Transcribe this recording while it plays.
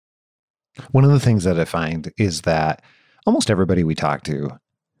One of the things that I find is that almost everybody we talk to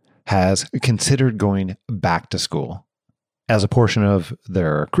has considered going back to school as a portion of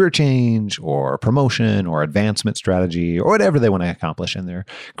their career change or promotion or advancement strategy or whatever they want to accomplish in their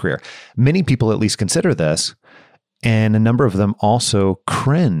career. Many people at least consider this, and a number of them also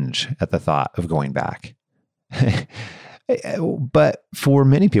cringe at the thought of going back. But for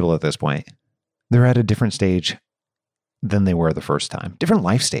many people at this point, they're at a different stage than they were the first time, different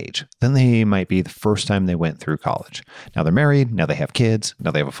life stage than they might be the first time they went through college. Now they're married, now they have kids, now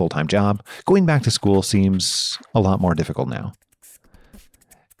they have a full-time job. Going back to school seems a lot more difficult now.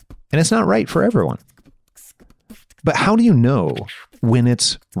 And it's not right for everyone. But how do you know when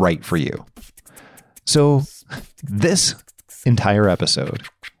it's right for you? So this entire episode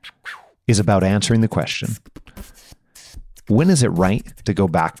is about answering the question, when is it right to go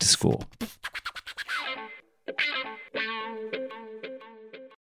back to school?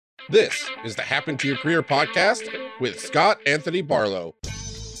 This is the Happen to Your Career podcast with Scott Anthony Barlow.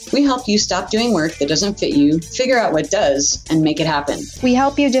 We help you stop doing work that doesn't fit you, figure out what does, and make it happen. We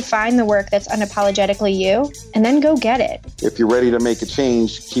help you define the work that's unapologetically you, and then go get it. If you're ready to make a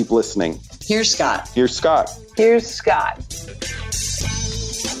change, keep listening. Here's Scott. Here's Scott. Here's Scott.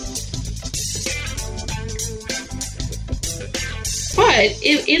 But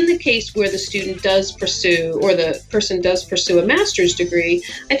in the case where the student does pursue, or the person does pursue a master's degree,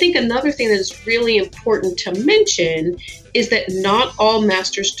 I think another thing that is really important to mention is that not all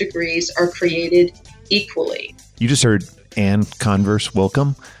master's degrees are created equally. You just heard Ann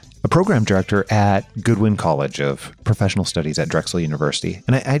Converse-Wilcom, a program director at Goodwin College of Professional Studies at Drexel University.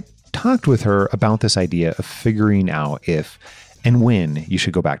 And I talked with her about this idea of figuring out if and when you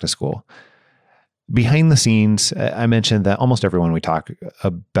should go back to school. Behind the scenes, I mentioned that almost everyone we talk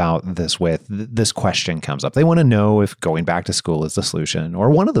about this with, this question comes up. They want to know if going back to school is the solution or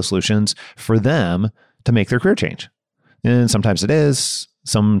one of the solutions for them to make their career change. And sometimes it is,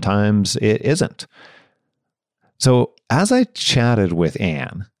 sometimes it isn't. So as I chatted with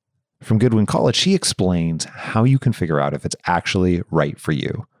Ann from Goodwin College, she explains how you can figure out if it's actually right for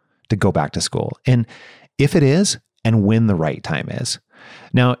you to go back to school, and if it is, and when the right time is.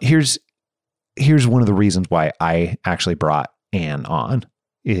 Now, here's one of the reasons why I actually brought Ann on,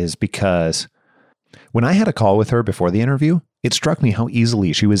 is because when I had a call with her before the interview, it struck me how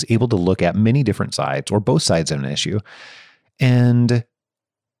easily she was able to look at many different sides or both sides of an issue. And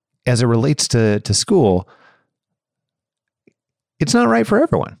as it relates to school, it's not right for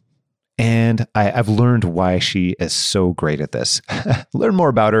everyone. And I've learned why she is so great at this. Learn more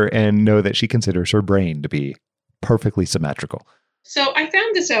about her and know that she considers her brain to be perfectly symmetrical. So I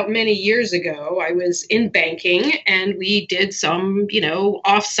found this out many years ago. I was in banking and we did some,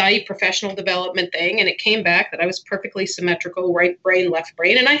 off-site professional development thing. And it came back that I was perfectly symmetrical, right brain, left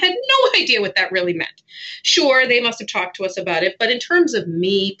brain. And I had no idea what that really meant. Sure, they must have talked to us about it. But in terms of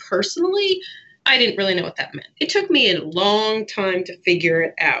me personally, I didn't really know what that meant. It took me a long time to figure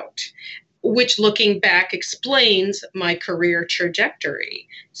it out, which looking back explains my career trajectory.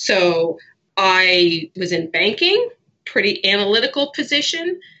 So I was in banking, pretty analytical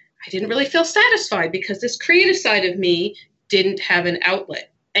position. I didn't really feel satisfied because this creative side of me didn't have an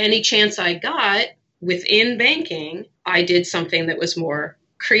outlet. Any chance I got within banking, I did something that was more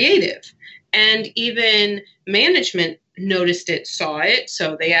creative. And even management noticed it, saw it.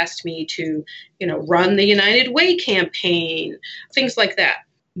 So they asked me to, run the United Way campaign, things like that.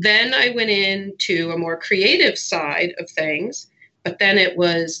 Then I went into a more creative side of things. But then it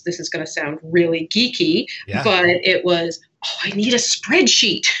was, this is going to sound really geeky, but it was, I need a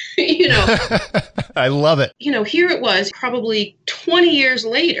spreadsheet, I love it. Here it was, probably 20 years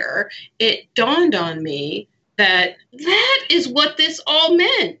later, it dawned on me that is what this all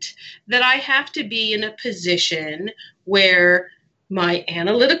meant, that I have to be in a position where my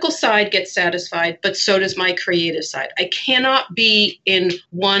analytical side gets satisfied, but so does my creative side. I cannot be in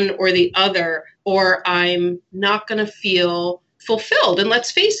one or the other, or I'm not going to feel fulfilled. And let's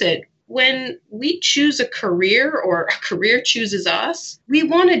face it, when we choose a career or a career chooses us, we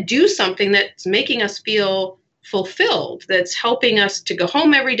want to do something that's making us feel fulfilled, that's helping us to go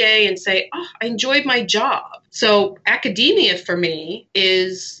home every day and say, I enjoyed my job. So academia for me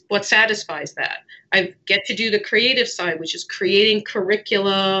is what satisfies that. I get to do the creative side, which is creating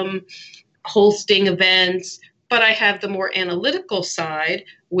curriculum, hosting events, but I have the more analytical side,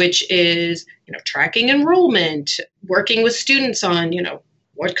 which is, tracking enrollment, working with students on,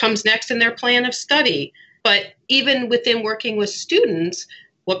 what comes next in their plan of study. But even within working with students,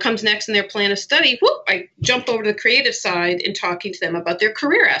 what comes next in their plan of study, I jump over to the creative side and talking to them about their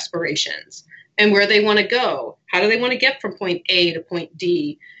career aspirations and where they want to go. How do they want to get from point A to point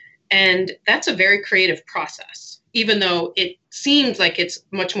D? And that's a very creative process, even though it seems like it's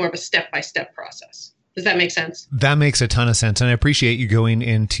much more of a step-by-step process. Does that make sense? That makes a ton of sense. And I appreciate you going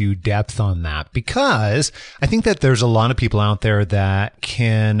into depth on that, because I think that there's a lot of people out there that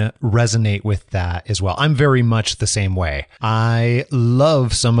can resonate with that as well. I'm very much the same way. I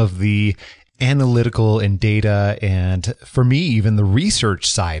love some of the analytical and data, and for me, even the research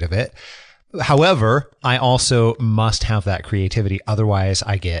side of it. However, I also must have that creativity. Otherwise,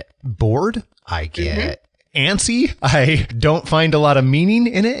 I get bored. I get antsy. I don't find a lot of meaning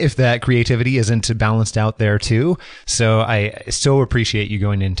in it if that creativity isn't balanced out there too. So I so appreciate you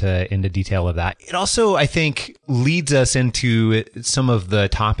going into detail of that. It also, I think, leads us into some of the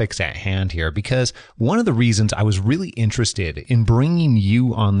topics at hand here, because one of the reasons I was really interested in bringing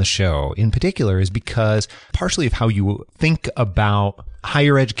you on the show in particular is because partially of how you think about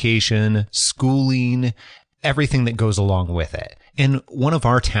higher education, schooling, everything that goes along with it. And one of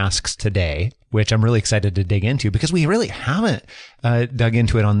our tasks today, which I'm really excited to dig into because we really haven't dug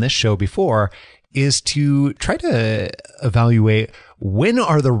into it on this show before, is to try to evaluate when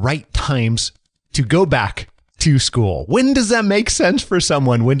are the right times to go back to school. When does that make sense for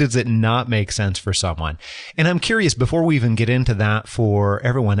someone? When does it not make sense for someone? And I'm curious, before we even get into that for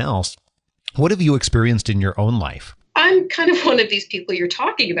everyone else, what have you experienced in your own life? I'm kind of one of these people you're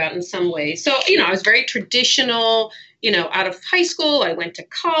talking about in some ways. So, I was very traditional. Out of high school, I went to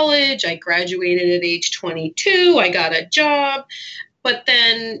college, I graduated at age 22, I got a job. But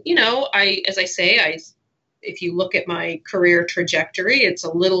then, if you look at my career trajectory, it's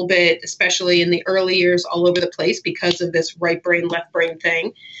a little bit, especially in the early years, all over the place because of this right brain, left brain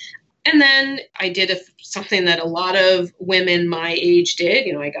thing. And then I did something that a lot of women my age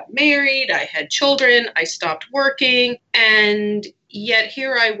did. I got married, I had children, I stopped working, and yet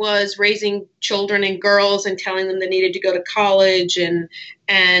here I was raising children and girls and telling them they needed to go to college,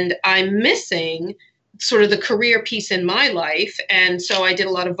 and I'm missing sort of the career piece in my life. And so I did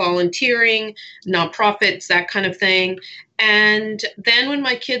a lot of volunteering, nonprofits, that kind of thing. And then when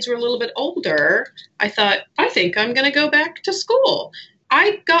my kids were a little bit older, I thought, I think I'm going to go back to school.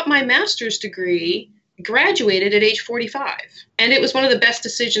 I got my master's degree, graduated at age 45. And it was one of the best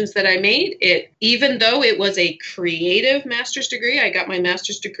decisions that I made. Even though it was a creative master's degree, I got my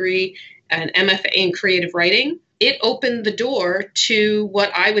master's degree, an MFA in creative writing. It opened the door to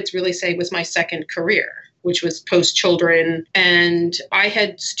what I would really say was my second career, which was post-children. And I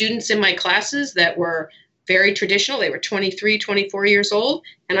had students in my classes that were very traditional. They were 23, 24 years old.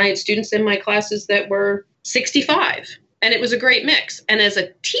 And I had students in my classes that were 65. And it was a great mix. And as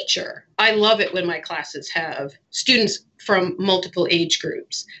a teacher, I love it when my classes have students from multiple age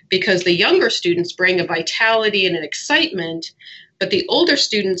groups, because the younger students bring a vitality and an excitement, but the older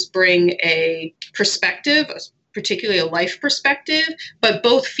students bring a perspective, particularly a life perspective, but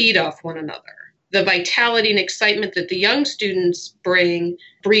both feed off one another. The vitality and excitement that the young students bring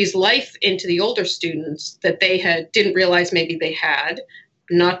breathes life into the older students that they didn't realize maybe they had.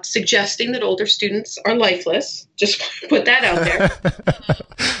 Not suggesting that older students are lifeless. Just put that out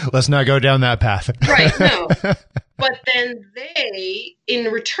there. Let's not go down that path. Right, no. But then they,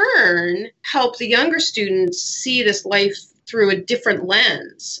 in return, help the younger students see this life through a different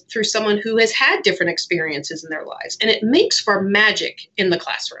lens, through someone who has had different experiences in their lives. And it makes for magic in the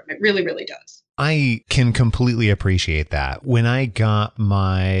classroom. It really, really does. I can completely appreciate that. When I got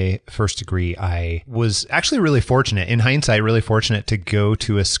my first degree, I was actually really fortunate, in hindsight, really fortunate to go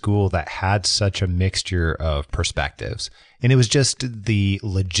to a school that had such a mixture of perspectives. And it was just the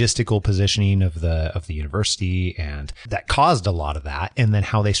logistical positioning of the university, and that caused a lot of that. And then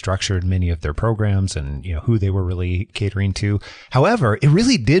how they structured many of their programs and, who they were really catering to. However, it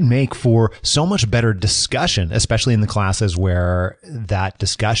really did make for so much better discussion, especially in the classes where that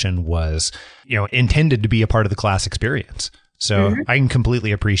discussion was, intended to be a part of the class experience. So I can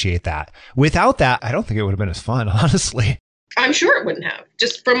completely appreciate that. Without that, I don't think it would have been as fun, honestly. I'm sure it wouldn't have,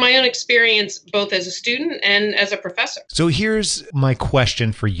 just from my own experience, both as a student and as a professor. So here's my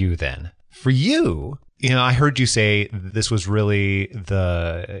question for you then. For you, I heard you say this was really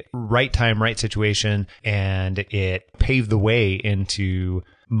the right time, right situation, and it paved the way into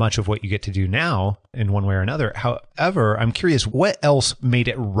much of what you get to do now in one way or another. However, I'm curious, what else made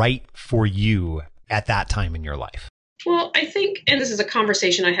it right for you at that time in your life? Well, I think, and this is a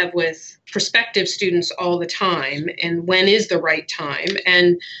conversation I have with prospective students all the time, and when is the right time?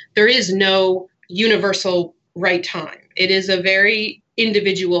 And there is no universal right time. It is a very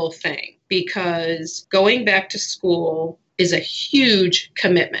individual thing, because going back to school is a huge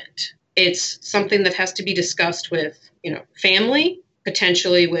commitment. It's something that has to be discussed with, family,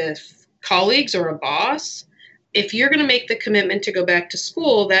 potentially with colleagues or a boss. if you're going to make the commitment to go back to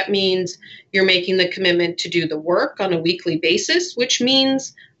school, that means you're making the commitment to do the work on a weekly basis, which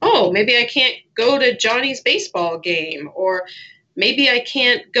means, oh, maybe I can't go to Johnny's baseball game, or maybe I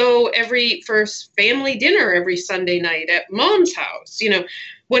can't go for family dinner every Sunday night at mom's house,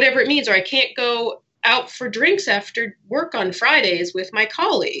 whatever it means, or I can't go out for drinks after work on Fridays with my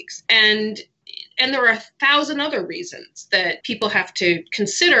colleagues. And there are 1,000 other reasons that people have to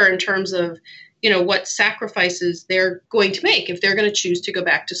consider in terms of, what sacrifices they're going to make if they're going to choose to go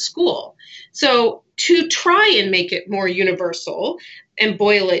back to school. So to try and make it more universal and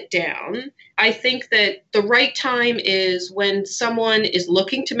boil it down, I think that the right time is when someone is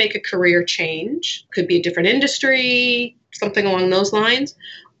looking to make a career change, could be a different industry, something along those lines,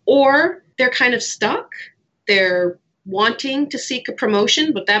 or they're kind of stuck. They're wanting to seek a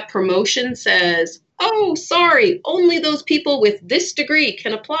promotion, but that promotion says, oh, sorry, only those people with this degree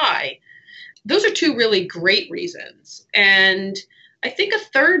can apply. Those are two really great reasons. And I think a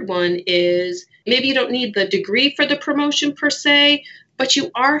third one is maybe you don't need the degree for the promotion per se, but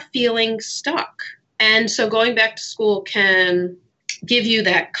you are feeling stuck. And so going back to school can give you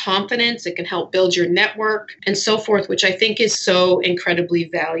that confidence. It can help build your network and so forth, which I think is so incredibly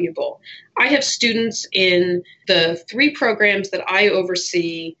valuable. I have students in the 3 programs that I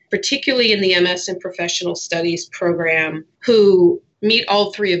oversee, particularly in the MS in Professional Studies program, who meet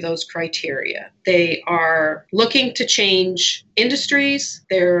all 3 of those criteria. They are looking to change industries.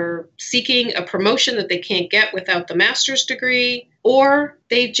 They're seeking a promotion that they can't get without the master's degree, or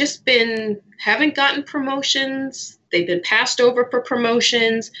they've just haven't gotten promotions. They've been passed over for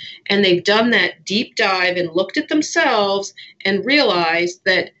promotions, and they've done that deep dive and looked at themselves and realized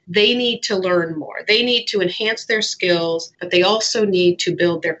that they need to learn more. They need to enhance their skills, but they also need to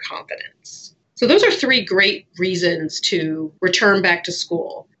build their confidence. So those are 3 great reasons to return back to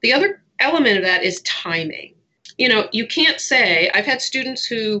school. The other element of that is timing. You can't say, I've had students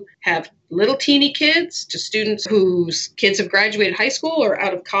who have little teeny kids to students whose kids have graduated high school or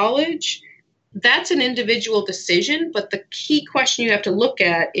out of college. That's an individual decision, but the key question you have to look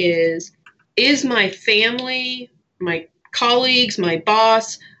at is my family, my colleagues, my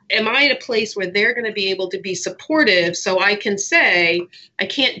boss, am I at a place where they're going to be able to be supportive so I can say, I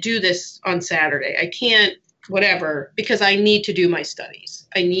can't do this on Saturday. I can't whatever, because I need to do my studies.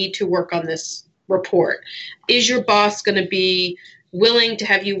 I need to work on this report. Is your boss going to be willing to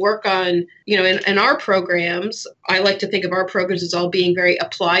have you work on, in our programs, I like to think of our programs as all being very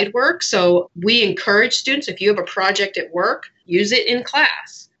applied work. So we encourage students, if you have a project at work, use it in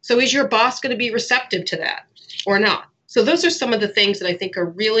class. So is your boss going to be receptive to that or not? So those are some of the things that I think are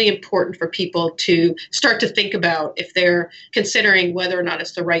really important for people to start to think about if they're considering whether or not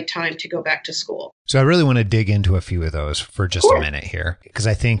it's the right time to go back to school. So I really want to dig into a few of those for just a minute here, because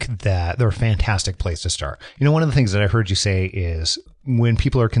I think that they're a fantastic place to start. One of the things that I heard you say is when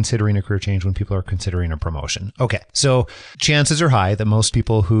people are considering a career change, when people are considering a promotion. Okay, so chances are high that most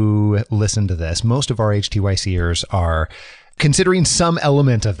people who listen to this, most of our HTYCers are considering some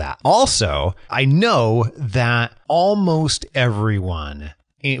element of that. Also, I know that almost everyone,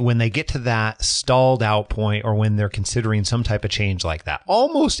 when they get to that stalled out point or when they're considering some type of change like that,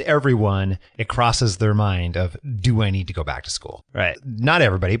 almost everyone, it crosses their mind of, do I need to go back to school? Right? Not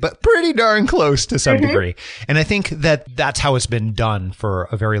everybody, but pretty darn close to some degree. And I think that that's how it's been done for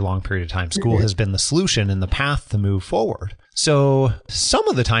a very long period of time. School has been the solution and the path to move forward. So some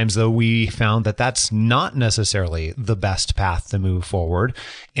of the times, though, we found that that's not necessarily the best path to move forward.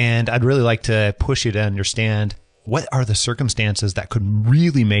 And I'd really like to push you to understand what are the circumstances that could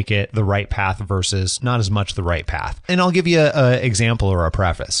really make it the right path versus not as much the right path. And I'll give you an example or a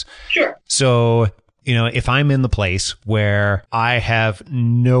preface. Sure. So, if I'm in the place where I have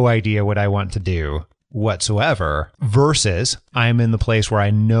no idea what I want to do whatsoever versus I'm in the place where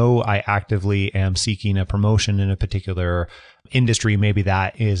I know I actively am seeking a promotion in a particular industry, maybe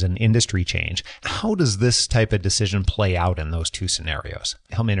that is an industry change. How does this type of decision play out in those 2 scenarios?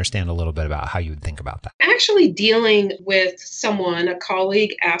 Help me understand a little bit about how you would think about that. Actually dealing with someone, a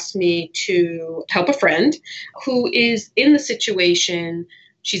colleague asked me to help a friend who is in the situation.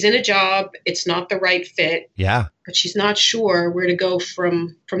 She's in a job, it's not the right fit. Yeah. But she's not sure where to go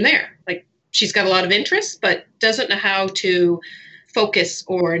from there. Like, she's got a lot of interests, but doesn't know how to focus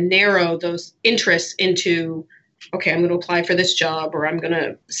or narrow those interests into, okay, I'm going to apply for this job or I'm going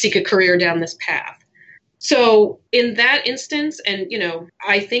to seek a career down this path. So in that instance, and,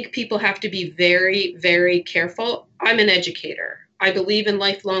 I think people have to be very, very careful. I'm an educator. I believe in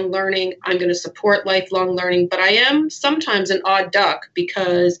lifelong learning. I'm going to support lifelong learning, but I am sometimes an odd duck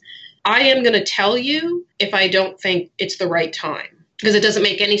because I am going to tell you if I don't think it's the right time because it doesn't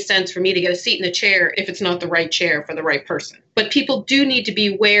make any sense for me to get a seat in the chair if it's not the right chair for the right person. But people do need to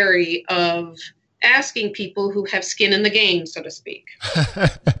be wary of asking people who have skin in the game, so to speak.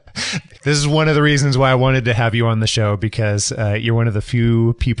 This is one of the reasons why I wanted to have you on the show, because you're one of the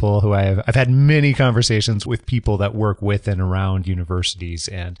few people who I've had many conversations with people that work with and around universities.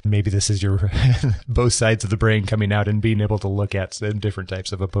 And maybe this is your both sides of the brain coming out and being able to look at some different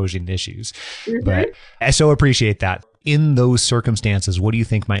types of opposing issues. Mm-hmm. But I so appreciate that. In those circumstances, what do you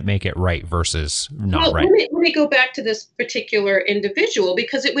think might make it right versus not right? Let me go back to this particular individual,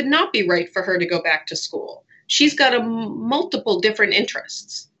 because it would not be right for her to go back to school. She's got multiple different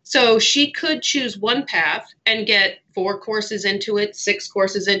interests. So she could choose one path and get 4 courses into it, 6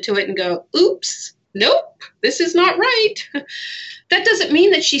 courses into it, and go, oops, nope, this is not right. That doesn't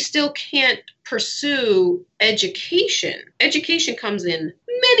mean that she still can't pursue education. Education comes in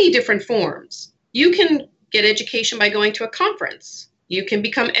many different forms. You can get education by going to a conference. You can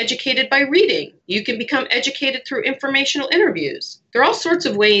become educated by reading. You can become educated through informational interviews. There are all sorts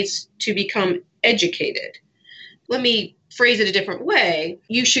of ways to become educated. Let me phrase it a different way.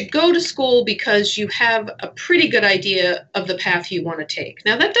 You should go to school because you have a pretty good idea of the path you want to take.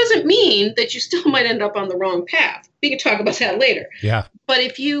 Now, that doesn't mean that you still might end up on the wrong path. We can talk about that later. Yeah. But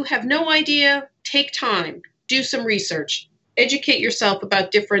if you have no idea, take time, do some research, educate yourself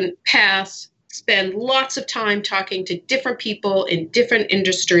about different paths, spend lots of time talking to different people in different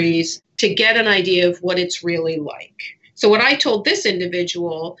industries to get an idea of what it's really like. So what I told this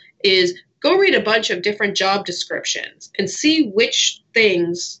individual is, go read a bunch of different job descriptions and see which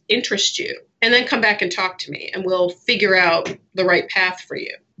things interest you, and then come back and talk to me and we'll figure out the right path for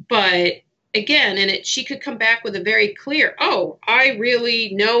you. But again, she could come back with a very clear, oh, I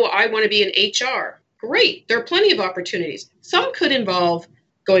really know I want to be in HR. Great. There are plenty of opportunities. Some could involve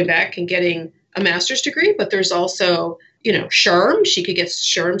going back and getting a master's degree, but there's also, SHRM. She could get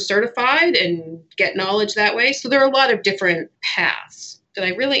SHRM certified and get knowledge that way. So there are a lot of different paths. Did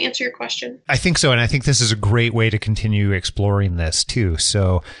I really answer your question? I think so. And I think this is a great way to continue exploring this too.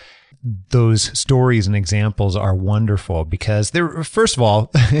 So those stories and examples are wonderful because first of all,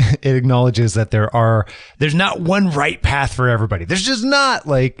 it acknowledges that there's not one right path for everybody. There's just not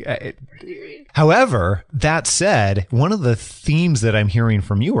however, that said, one of the themes that I'm hearing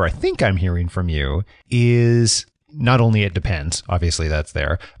from you, or I think I'm hearing from you, is not only it depends, obviously that's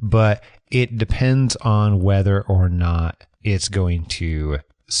there, but it depends on whether or not it's going to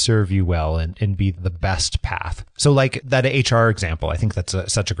serve you well and be the best path. So like that HR example, I think that's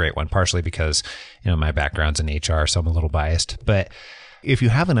such a great one, partially because, my background's in HR, so I'm a little biased. But if you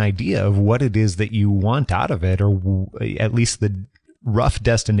have an idea of what it is that you want out of it, or at least the rough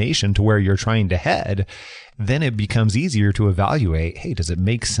destination to where you're trying to head, then it becomes easier to evaluate, hey, does it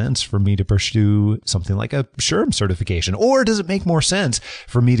make sense for me to pursue something like a SHRM certification? Or does it make more sense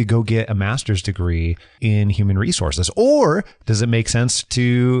for me to go get a master's degree in human resources? Or does it make sense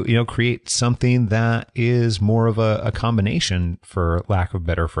to, create something that is more of a combination, for lack of a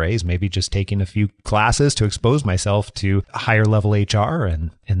better phrase, maybe just taking a few classes to expose myself to higher level HR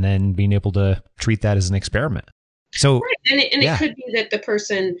and then being able to treat that as an experiment. So, right. And it could be that the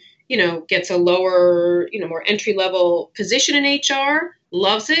person, gets a lower, more entry level position in HR,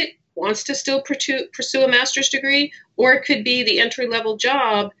 loves it, wants to still pursue a master's degree, or it could be the entry level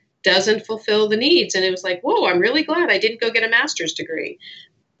job doesn't fulfill the needs. And it was like, whoa, I'm really glad I didn't go get a master's degree.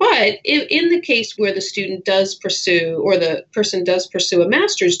 But in the case where the student does pursue, or the person does pursue a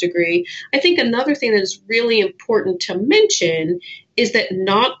master's degree, I think another thing that is really important to mention is that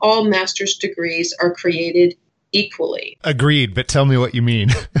not all master's degrees are created equally. Agreed, but tell me what you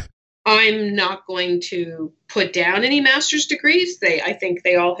mean. I'm not going to put down any master's degrees. I think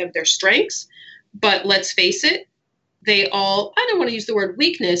they all have their strengths, but let's face it, I don't want to use the word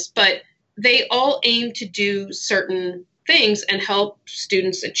weakness, but they all aim to do certain things and help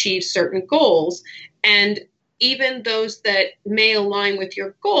students achieve certain goals. And even those that may align with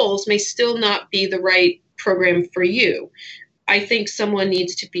your goals may still not be the right program for you. I think someone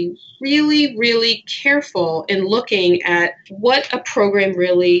needs to be really, really careful in looking at what a program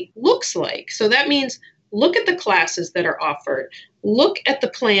really looks like. So that means look at the classes that are offered. Look at the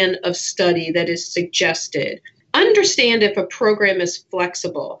plan of study that is suggested. Understand if a program is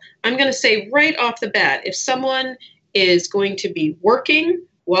flexible. I'm going to say right off the bat, if someone is going to be working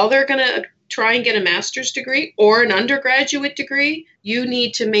while they're going to try and get a master's degree or an undergraduate degree, you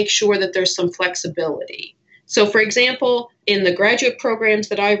need to make sure that there's some flexibility. So, for example, in the graduate programs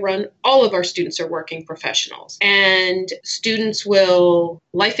that I run, all of our students are working professionals, and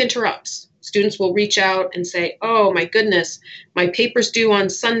life interrupts. Students will reach out and say, oh, my goodness, my paper's due on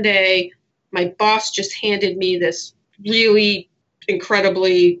Sunday. My boss just handed me this really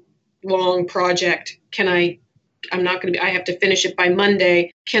incredibly long project. I have to finish it by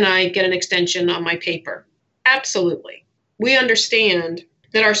Monday. Can I get an extension on my paper? Absolutely. We understand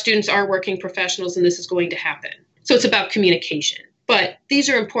that our students are working professionals and this is going to happen. So it's about communication. But these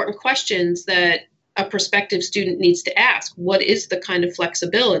are important questions that a prospective student needs to ask. What is the kind of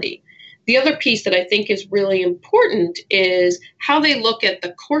flexibility? The other piece that I think is really important is how they look at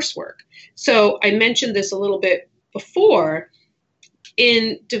the coursework. So I mentioned this a little bit before.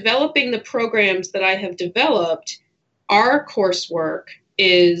 In developing the programs that I have developed, our coursework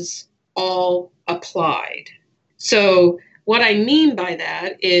is all applied. So what I mean by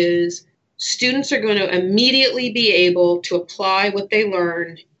that is students are going to immediately be able to apply what they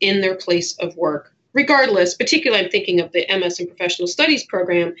learn in their place of work, regardless, particularly I'm thinking of the MS in Professional Studies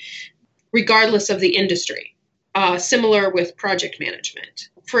program, regardless of the industry. Similar with project management.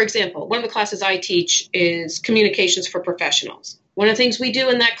 For example, one of the classes I teach is communications for professionals. One of the things we do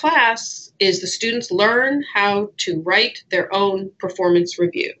in that class is the students learn how to write their own performance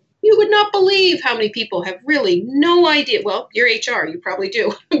review. You would not believe how many people have really no idea. Well, you're HR, you probably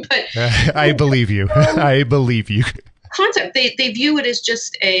do. But I believe you. I believe you. Concept. They view it as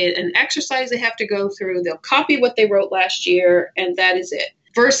just an exercise they have to go through. They'll copy what they wrote last year, and that is it.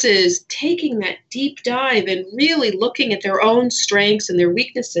 Versus taking that deep dive and really looking at their own strengths and their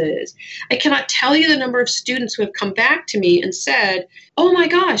weaknesses. I cannot tell you the number of students who have come back to me and said, oh my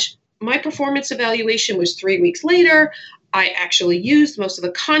gosh, my performance evaluation was 3 weeks later. I actually used most of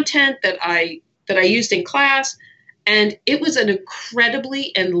the content that I used in class, and it was an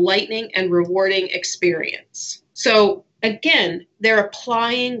incredibly enlightening and rewarding experience. So again, they're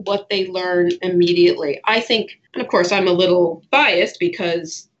applying what they learn immediately. I think, and of course, I'm a little biased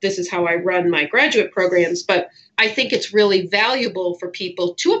because this is how I run my graduate programs, but I think it's really valuable for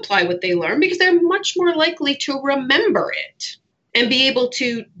people to apply what they learn because they're much more likely to remember it and be able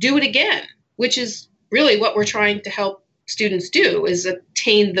to do it again, which is really what we're trying to help students do, is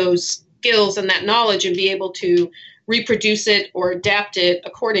attain those skills and that knowledge and be able to reproduce it or adapt it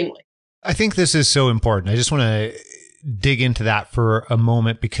accordingly. I think this is so important. I just want to dig into that for a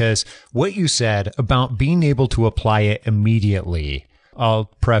moment, because what you said about being able to apply it immediately, I'll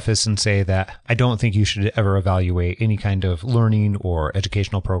preface and say that I don't think you should ever evaluate any kind of learning or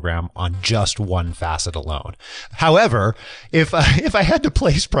educational program on just one facet alone. However, if I had to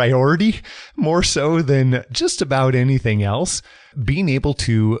place priority more so than just about anything else, being able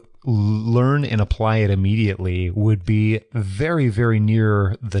to learn and apply it immediately would be very, very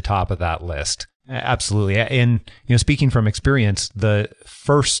near the top of that list. Absolutely. And, speaking from experience, the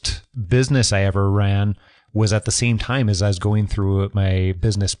first business I ever ran was at the same time as I was going through my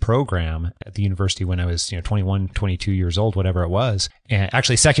business program at the university when I was, 21, 22 years old, whatever it was. And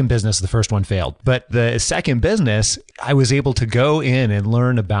actually, second business, the first one failed. But the second business, I was able to go in and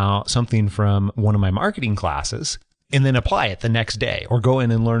learn about something from one of my marketing classes and then apply it the next day, or go in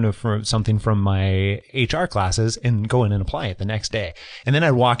and learn something from my HR classes and go in and apply it the next day. And then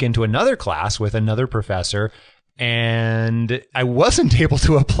I'd walk into another class with another professor and I wasn't able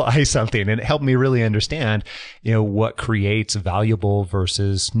to apply something, and it helped me really understand, what creates valuable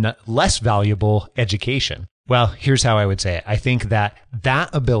versus less valuable education. Well, here's how I would say it. I think that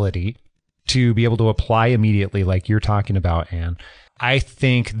ability to be able to apply immediately, like you're talking about, Anne, I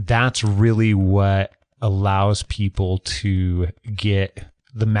think that's really what allows people to get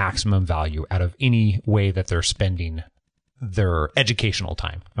the maximum value out of any way that they're spending their educational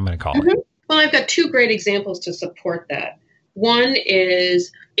time, I'm going to call it. Well, I've got two great examples to support that. One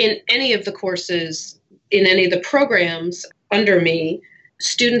is in any of the courses, in any of the programs under me,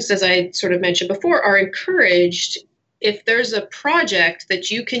 students, as I sort of mentioned before, are encouraged, if there's a project that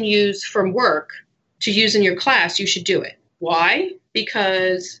you can use from work to use in your class, you should do it. Why?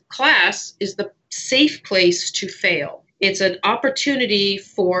 Because class is the safe place to fail. It's an opportunity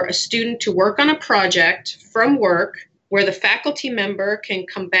for a student to work on a project from work where the faculty member can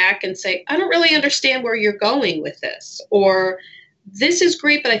come back and say, I don't really understand where you're going with this, or this is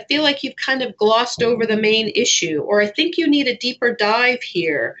great, but I feel like you've kind of glossed over the main issue, or I think you need a deeper dive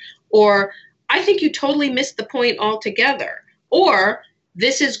here, or I think you totally missed the point altogether, or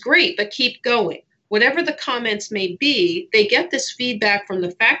this is great, but keep going. Whatever the comments may be, they get this feedback from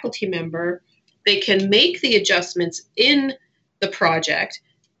the faculty member. They can make the adjustments in the project,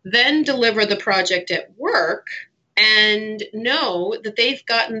 then deliver the project at work, and know that they've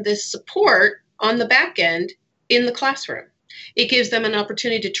gotten this support on the back end in the classroom. It gives them an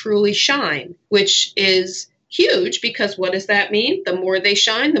opportunity to truly shine, which is huge, because what does that mean? The more they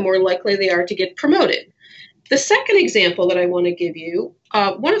shine, the more likely they are to get promoted. The second example that I want to give you,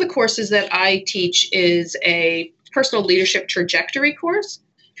 one of the courses that I teach is a personal leadership trajectory course.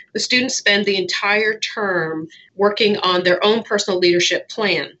 The students spend the entire term working on their own personal leadership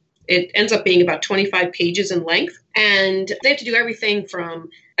plan. It ends up being about 25 pages in length. And they have to do everything from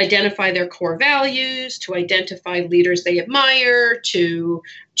identify their core values, to identify leaders they admire, to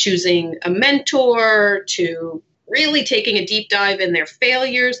choosing a mentor, to really taking a deep dive in their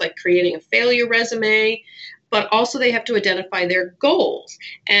failures, like creating a failure resume. But also they have to identify their goals.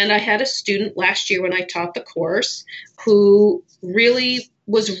 And I had a student last year when I taught the course who really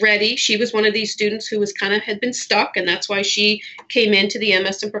was ready. She was one of these students who was had been stuck, and that's why she came into the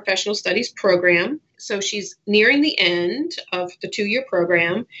MS in Professional Studies program. So she's nearing the end of the 2-year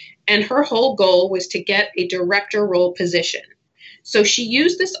program, and her whole goal was to get a director role position. So she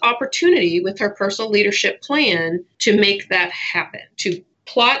used this opportunity with her personal leadership plan to make that happen, to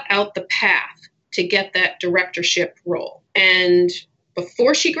plot out the path to get that directorship role. And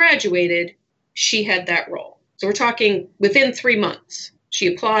before she graduated, she had that role. So we're talking within 3 months, she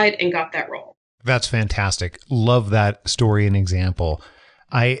applied and got that role. That's fantastic. Love that story and example.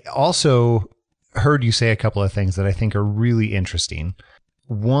 I also heard you say a couple of things that I think are really interesting.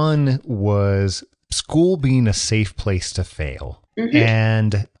 One was school being a safe place to fail. Mm-hmm.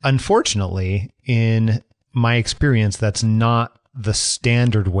 And unfortunately, in my experience, that's not the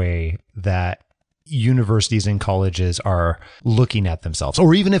standard way that universities and colleges are looking at themselves.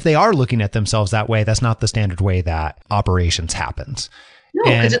 Or even if they are looking at themselves that way, that's not the standard way that operations happens. No,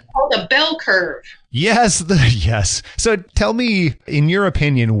 because it's called a bell curve. Yes, yes. So tell me, in your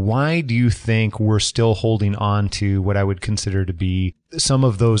opinion, why do you think we're still holding on to what I would consider to be some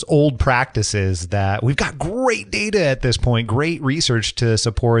of those old practices that we've got great data at this point, great research to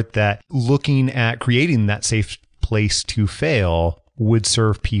support that looking at creating that safe place to fail would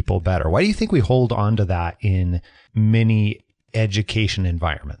serve people better? Why do you think we hold on to that in many education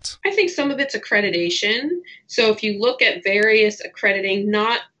environments? I think some of it's accreditation. So if you look at various accrediting,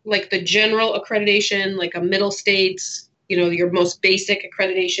 not like the general accreditation, like a middle states, your most basic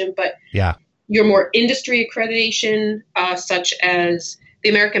accreditation, but your more industry accreditation, such as the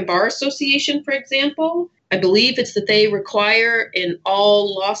American Bar Association, for example. I believe it's that they require in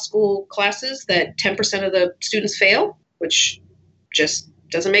all law school classes that 10% of the students fail, which just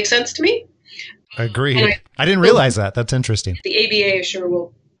doesn't make sense to me. Agreed. I didn't realize that. That's interesting. The ABA, I'm sure,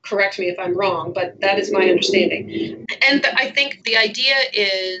 will correct me if I'm wrong, but that is my understanding. And I think the idea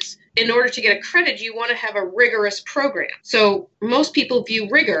is, in order to get accredited, you want to have a rigorous program. So most people view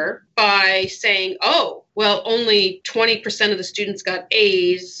rigor by saying, oh, well, only 20% of the students got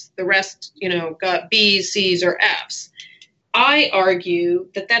A's, the rest, got B's, C's, or F's. I argue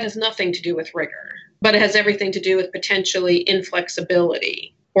that that has nothing to do with rigor, but it has everything to do with potentially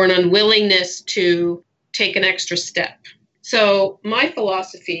inflexibility or an unwillingness to take an extra step. So my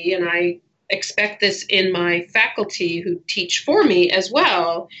philosophy, and I expect this in my faculty who teach for me as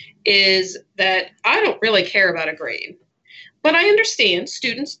well, is that I don't really care about a grade. But I understand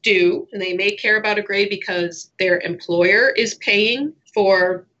students do, and they may care about a grade because their employer is paying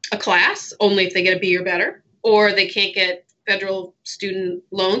for a class only if they get a B or better, or they can't get federal student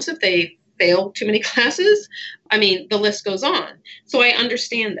loans if they fail too many classes. I mean, the list goes on. So I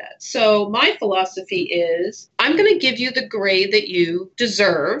understand that. So my philosophy is I'm going to give you the grade that you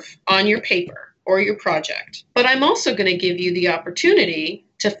deserve on your paper or your project, but I'm also going to give you the opportunity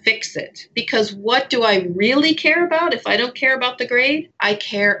to fix it. Because what do I really care about if I don't care about the grade? I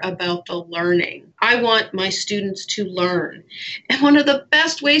care about the learning. I want my students to learn. And one of the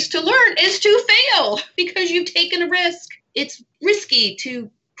best ways to learn is to fail because you've taken a risk. It's risky to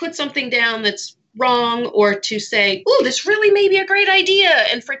put something down that's wrong or to say, oh, this really may be a great idea,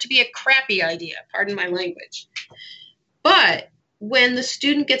 and for it to be a crappy idea, pardon my language. But when the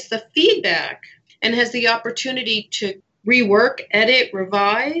student gets the feedback and has the opportunity to rework, edit,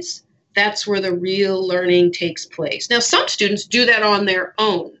 revise, that's where the real learning takes place. Now, some students do that on their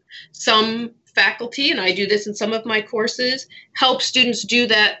own. Some faculty, and I do this in some of my courses, help students do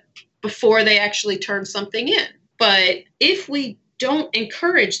that before they actually turn something in. But if we don't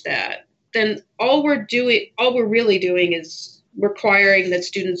encourage that, then all we're really doing is requiring that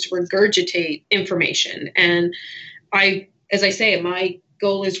students regurgitate information. And as I say, my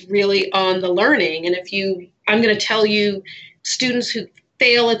goal is really on the learning. And I'm going to tell you, students who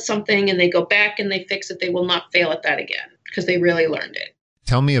fail at something and they go back and they fix it, they will not fail at that again because they really learned it.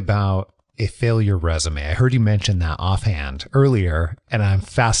 Tell me about a failure resume. I heard you mention that offhand earlier, and I'm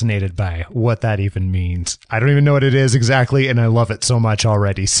fascinated by what that even means. I don't even know what it is exactly, and I love it so much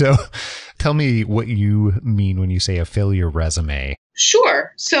already. So tell me what you mean when you say a failure resume.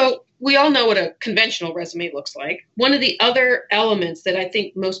 Sure. So we all know what a conventional resume looks like. One of the other elements that I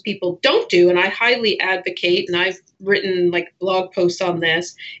think most people don't do, and I highly advocate, and I've written like blog posts on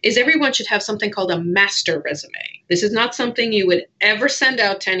this, is everyone should have something called a master resume. This is not something you would ever send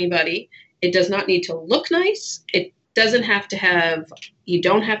out to anybody. It does not need to look nice. It doesn't have to have, you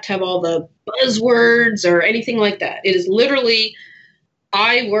don't have to have all the buzzwords or anything like that. It is literally,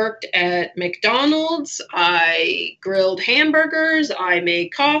 I worked at McDonald's, I grilled hamburgers, I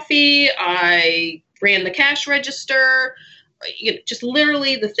made coffee, I ran the cash register, just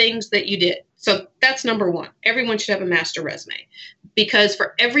literally the things that you did. So that's number one. Everyone should have a master resume, because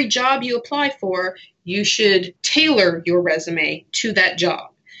for every job you apply for, you should tailor your resume to that job.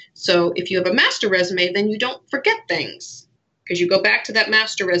 So if you have a master resume, then you don't forget things, because you go back to that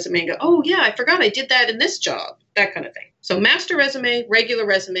master resume and go, oh yeah, I forgot I did that in this job, that kind of thing. So master resume, regular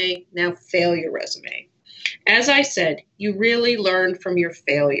resume, now failure resume. As I said, you really learn from your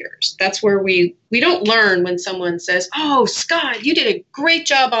failures. That's where we don't learn when someone says, oh, Scott, you did a great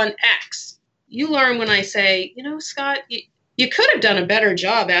job on X. You learn when I say, Scott, you could have done a better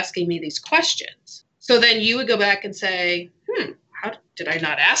job asking me these questions. So then you would go back and say, how did I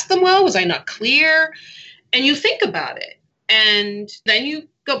not ask them well? Was I not clear? And you think about it. And then you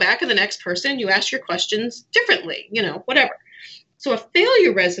go back to the next person, you ask your questions differently, whatever. So a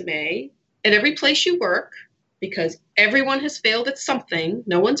failure resume at every place you work, because everyone has failed at something,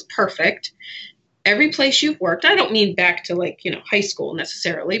 no one's perfect. Every place you've worked, I don't mean back to high school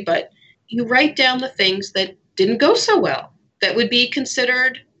necessarily, but you write down the things that didn't go so well, that would be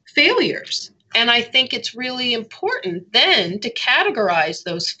considered failures. And I think it's really important then to categorize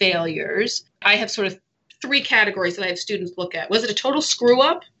those failures. I have sort of 3 categories that I have students look at. Was it a total screw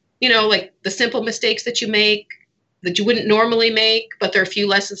up? Like the simple mistakes that you make that you wouldn't normally make, but there are a few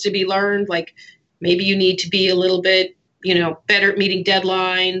lessons to be learned. Like maybe you need to be a little bit, better at meeting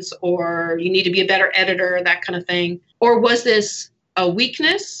deadlines, or you need to be a better editor, that kind of thing. Or was this a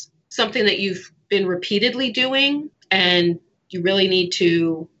weakness, something that you've been repeatedly doing and you really need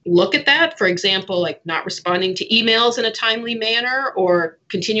to look at that? For example, like not responding to emails in a timely manner, or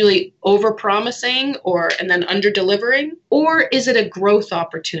continually over-promising and then under-delivering? Or is it a growth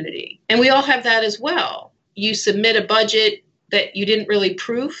opportunity? And we all have that as well. You submit a budget that you didn't really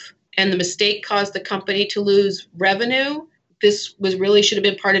proof, and the mistake caused the company to lose revenue. This should have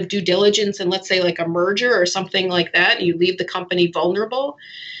been part of due diligence, and let's say like a merger or something like that, and you leave the company vulnerable.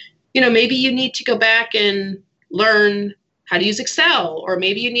 Maybe you need to go back and learn how to use Excel, or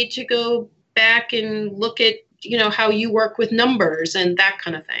maybe you need to go back and look at, how you work with numbers and that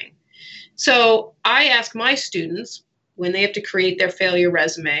kind of thing. So I ask my students, when they have to create their failure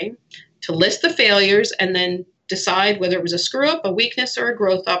resume, to list the failures and then decide whether it was a screw up, a weakness, or a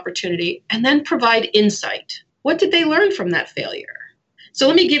growth opportunity, and then provide insight. What did they learn from that failure? So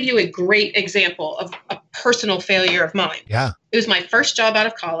let me give you a great example of a personal failure of mine. Yeah. It was my first job out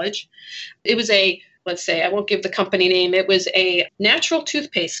of college. It was let's say, I won't give the company name. It was a natural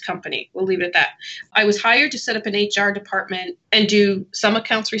toothpaste company. We'll leave it at that. I was hired to set up an HR department and do some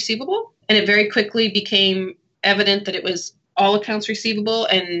accounts receivable. And it very quickly became evident that it was all accounts receivable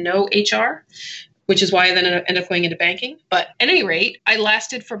and no HR, which is why I then ended up going into banking. But at any rate, I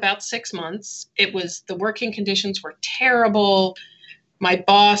lasted for about 6 months. The working conditions were terrible. My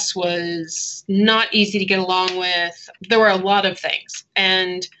boss was not easy to get along with. There were a lot of things.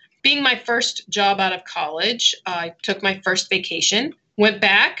 And being my first job out of college, I took my first vacation, went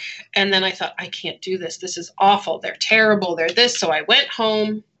back, and then I thought, I can't do this. This is awful. They're terrible. They're this. So I went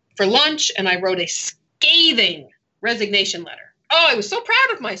home for lunch and I wrote a scathing resignation letter. Oh, I was so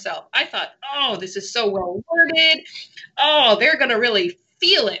proud of myself. I thought, oh, this is so well worded. Oh, they're going to really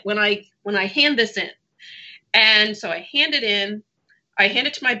feel it when I hand this in. And so I hand it in. I hand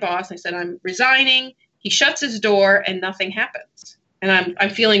it to my boss. I said, I'm resigning. He shuts his door and nothing happens. And I'm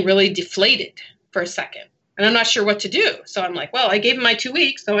feeling really deflated for a second. And I'm not sure what to do. So I'm like, well, I gave him my 2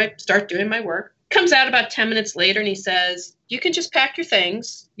 weeks. So I start doing my work. Comes out about 10 minutes later and he says, you can just pack your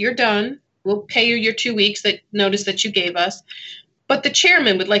things. You're done. We'll pay you your 2 weeks notice that you gave us. But the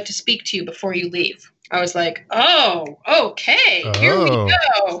chairman would like to speak to you before you leave. I was like, oh, okay. Here we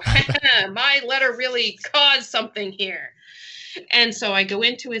go. My letter really caused something here. And so I go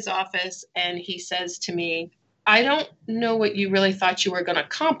into his office and he says to me, I don't know what you really thought you were going to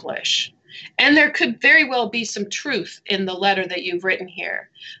accomplish. And there could very well be some truth in the letter that you've written here.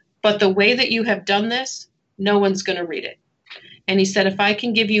 But the way that you have done this, no one's going to read it. And he said, if I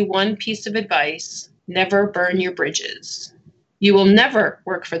can give you one piece of advice, never burn your bridges. You will never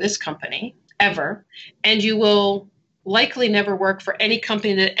work for this company, ever. And you will likely never work for any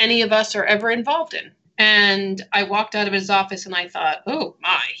company that any of us are ever involved in. And I walked out of his office and I thought, oh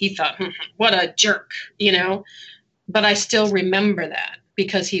my, he thought, what a jerk, but I still remember that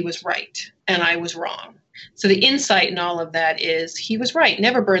because he was right and I was wrong. So the insight in all of that is he was right.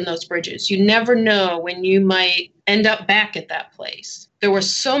 Never burn those bridges. You never know when you might end up back at that place. There were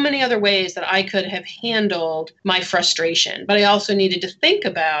so many other ways that I could have handled my frustration, but I also needed to think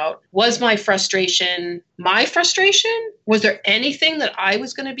about, was my frustration my frustration? Was there anything that I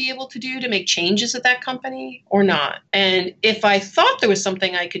was going to be able to do to make changes at that company or not? And if I thought there was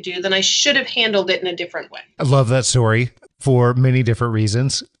something I could do, then I should have handled it in a different way. I love that story for many different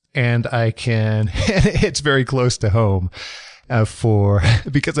reasons. And it's very close to home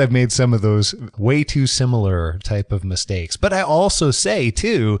because I've made some of those way too similar type of mistakes. But I also say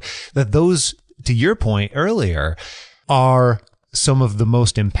too, that those, to your point earlier, are some of the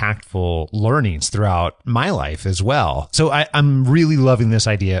most impactful learnings throughout my life as well. So I'm really loving this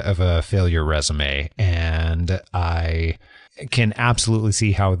idea of a failure resume. And I can absolutely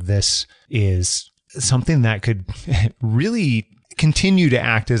see how this is something that could really continue to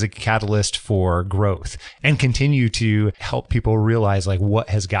act as a catalyst for growth and continue to help people realize like what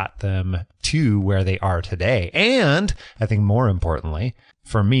has got them to where they are today. And I think more importantly,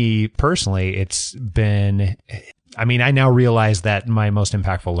 for me personally, it's been, I now realize that my most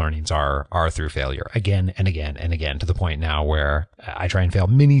impactful learnings are through failure again and again and again, to the point now where I try and fail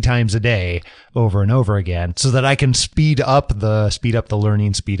many times a day over and over again so that I can speed up the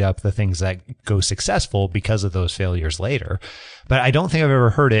learning, speed up the things that go successful because of those failures later. But I don't think I've ever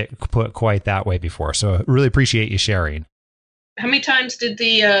heard it put quite that way before. So I really appreciate you sharing. How many times did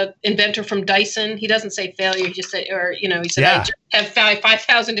the inventor from Dyson, he doesn't say failure, he just said, he said, Yeah. I have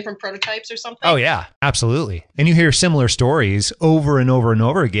 5,000 different prototypes or something. Oh, yeah, absolutely. And you hear similar stories over and over and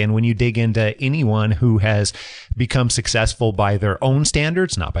over again when you dig into anyone who has become successful by their own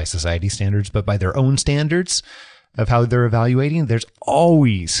standards, not by society standards, but by their own standards of how they're evaluating. There's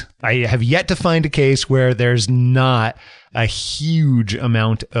always, I have yet to find a case where there's not a huge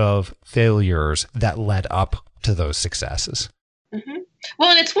amount of failures that led up to those successes. Mm-hmm. Well,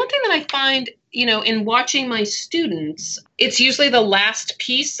 and it's one thing that I find, in watching my students, it's usually the last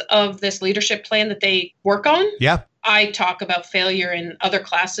piece of this leadership plan that they work on. Yeah. I talk about failure in other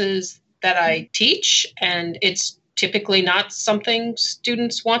classes that I teach, and it's typically not something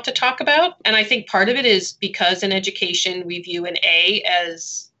students want to talk about. And I think part of it is because in education, we view an A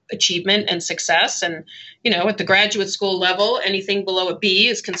as achievement and success. And, at the graduate school level, anything below a B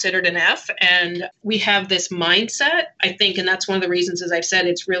is considered an F. And we have this mindset, I think, and that's one of the reasons, as I've said,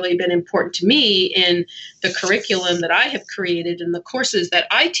 it's really been important to me in the curriculum that I have created and the courses that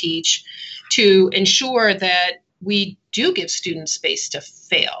I teach to ensure that we do give students space to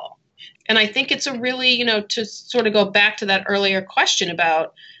fail. And I think it's a really, to sort of go back to that earlier question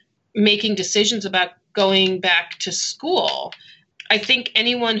about making decisions about going back to school. I think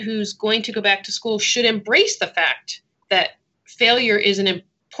anyone who's going to go back to school should embrace the fact that failure is an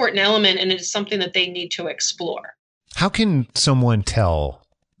important element and it is something that they need to explore. How can someone tell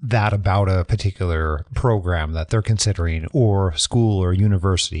that about a particular program that they're considering or school or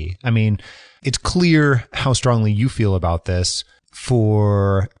university? It's clear how strongly you feel about this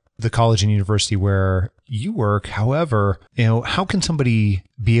for the college and university where you work. However, how can somebody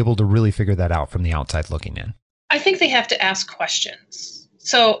be able to really figure that out from the outside looking in? I think they have to ask questions.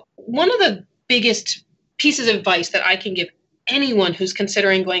 So one of the biggest pieces of advice that I can give anyone who's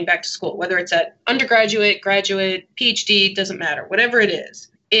considering going back to school, whether it's at undergraduate, graduate, PhD, doesn't matter, whatever it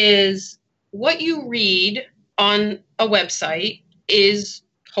is what you read on a website is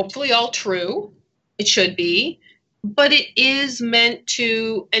hopefully all true. It should be, but it is meant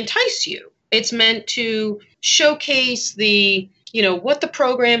to entice you. It's meant to showcase what the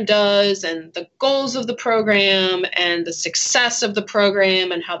program does and the goals of the program and the success of the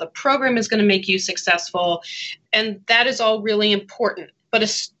program and how the program is going to make you successful. And that is all really important. But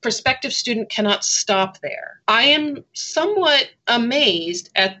a prospective student cannot stop there. I am somewhat amazed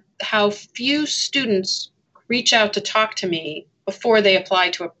at how few students reach out to talk to me before they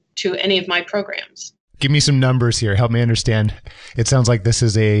apply to any of my programs. Give me some numbers here. Help me understand. It sounds like this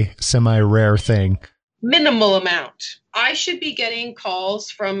is a semi-rare thing. Minimal amount. I should be getting calls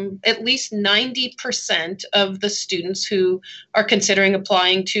from at least 90% of the students who are considering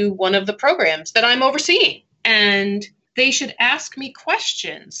applying to one of the programs that I'm overseeing. And they should ask me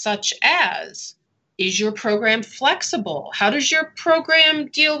questions such as, is your program flexible? How does your program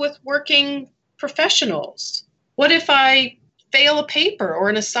deal with working professionals? What if I fail a paper or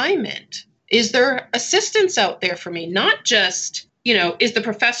an assignment? Is there assistance out there for me? Not just, is the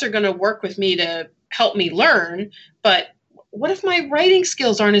professor going to work with me to help me learn, but what if my writing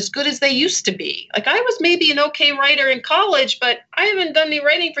skills aren't as good as they used to be? Like, I was maybe an okay writer in college, but I haven't done any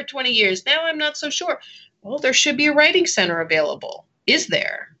writing for 20 years. Now I'm not so sure. Well, there should be a writing center available. Is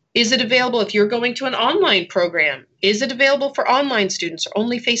there? Is it available if you're going to an online program? Is it available for online students or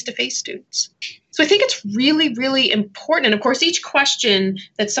only face-to-face students? So I think it's really, really important. And of course, each question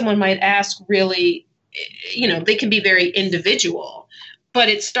that someone might ask really, they can be very individual, but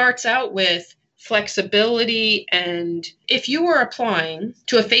it starts out with flexibility. And if you are applying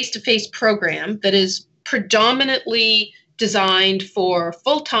to a face-to-face program that is predominantly designed for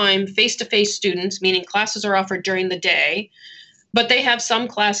full-time face-to-face students, meaning classes are offered during the day, but they have some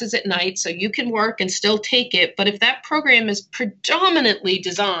classes at night, so you can work and still take it. But if that program is predominantly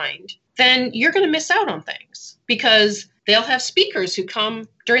designed, then you're going to miss out on things because they'll have speakers who come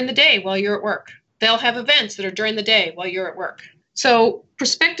during the day while you're at work. They'll have events that are during the day while you're at work. So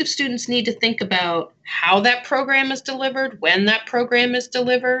prospective students need to think about how that program is delivered, when that program is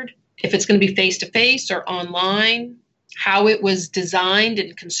delivered, if it's going to be face-to-face or online, how it was designed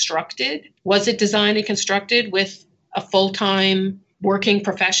and constructed. Was it designed and constructed with a full-time working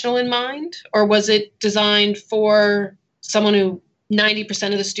professional in mind? Or was it designed for someone who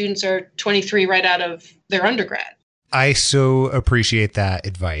 90% of the students are 23 right out of their undergrad? I so appreciate that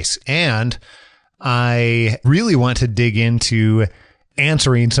advice. And I really want to dig into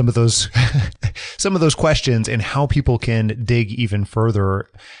answering some of those questions and how people can dig even further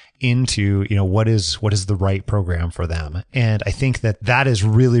into, what is the right program for them. And I think that is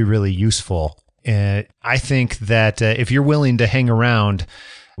really, really useful. I think that if you're willing to hang around,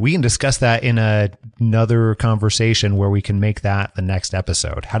 we can discuss that in another conversation where we can make that the next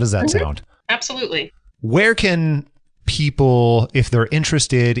episode. How does that sound? Absolutely. Where can people, if they're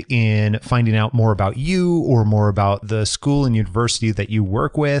interested in finding out more about you or more about the school and university that you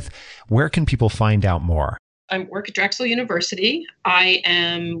work with, where can people find out more? I work at Drexel University. I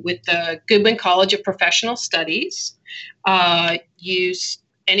am with the Goodwin College of Professional Studies.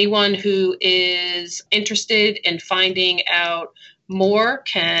 Anyone who is interested in finding out more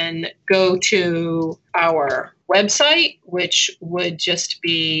can go to our website, which would just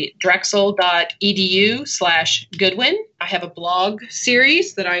be drexel.edu/Goodwin. I have a blog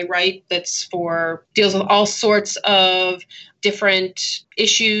series that I write deals with all sorts of different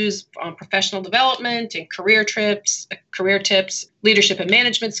issues on professional development and career tips, leadership and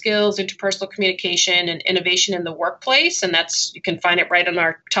management skills, interpersonal communication, and innovation in the workplace. And you can find it right on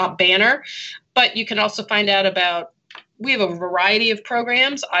our top banner. But you can also find out we have a variety of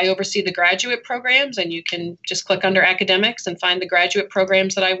programs. I oversee the graduate programs, and you can just click under academics and find the graduate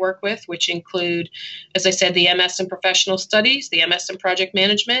programs that I work with, which include, as I said, the MS in Professional Studies, the MS in Project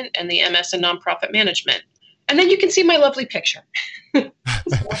Management, and the MS in Nonprofit Management. And then you can see my lovely picture.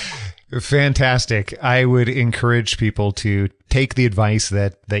 Fantastic. I would encourage people to take the advice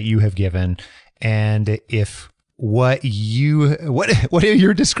that you have given. And if what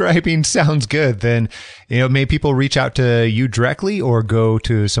you're describing sounds good, then may people reach out to you directly or go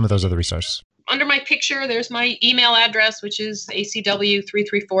to some of those other resources. Under my picture, there's my email address, which is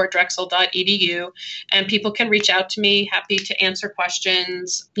acw334@drexel.edu, and people can reach out to me. Happy to answer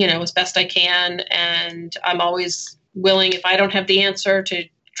questions, as best I can. And I'm always willing, if I don't have the answer, to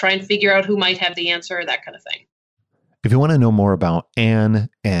try and figure out who might have the answer, that kind of thing. If you want to know more about Anne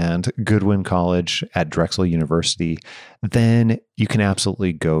and Goodwin College at Drexel University, then you can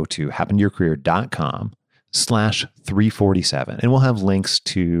absolutely go to happentoyourcareer.com/347. And we'll have links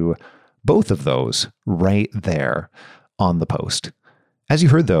to both of those right there on the post. As you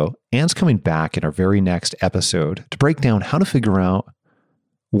heard, though, Anne's coming back in our very next episode to break down how to figure out,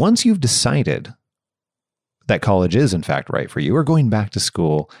 once you've decided that college is in fact right for you, or going back to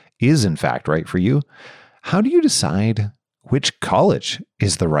school is in fact right for you, how do you decide which college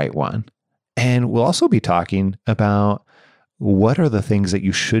is the right one? And we'll also be talking about what are the things that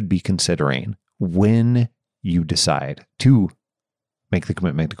you should be considering when you decide to make the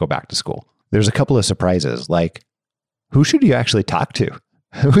commitment to go back to school. There's a couple of surprises, like who should you actually talk to?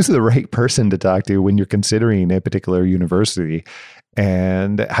 Who's the right person to talk to when you're considering a particular university,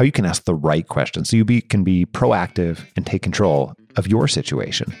 and how you can ask the right questions so you can be proactive and take control of your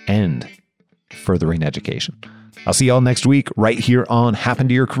situation and furthering education. I'll see y'all next week right here on Happen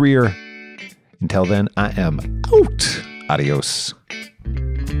to Your Career. Until then, I am out. Adios.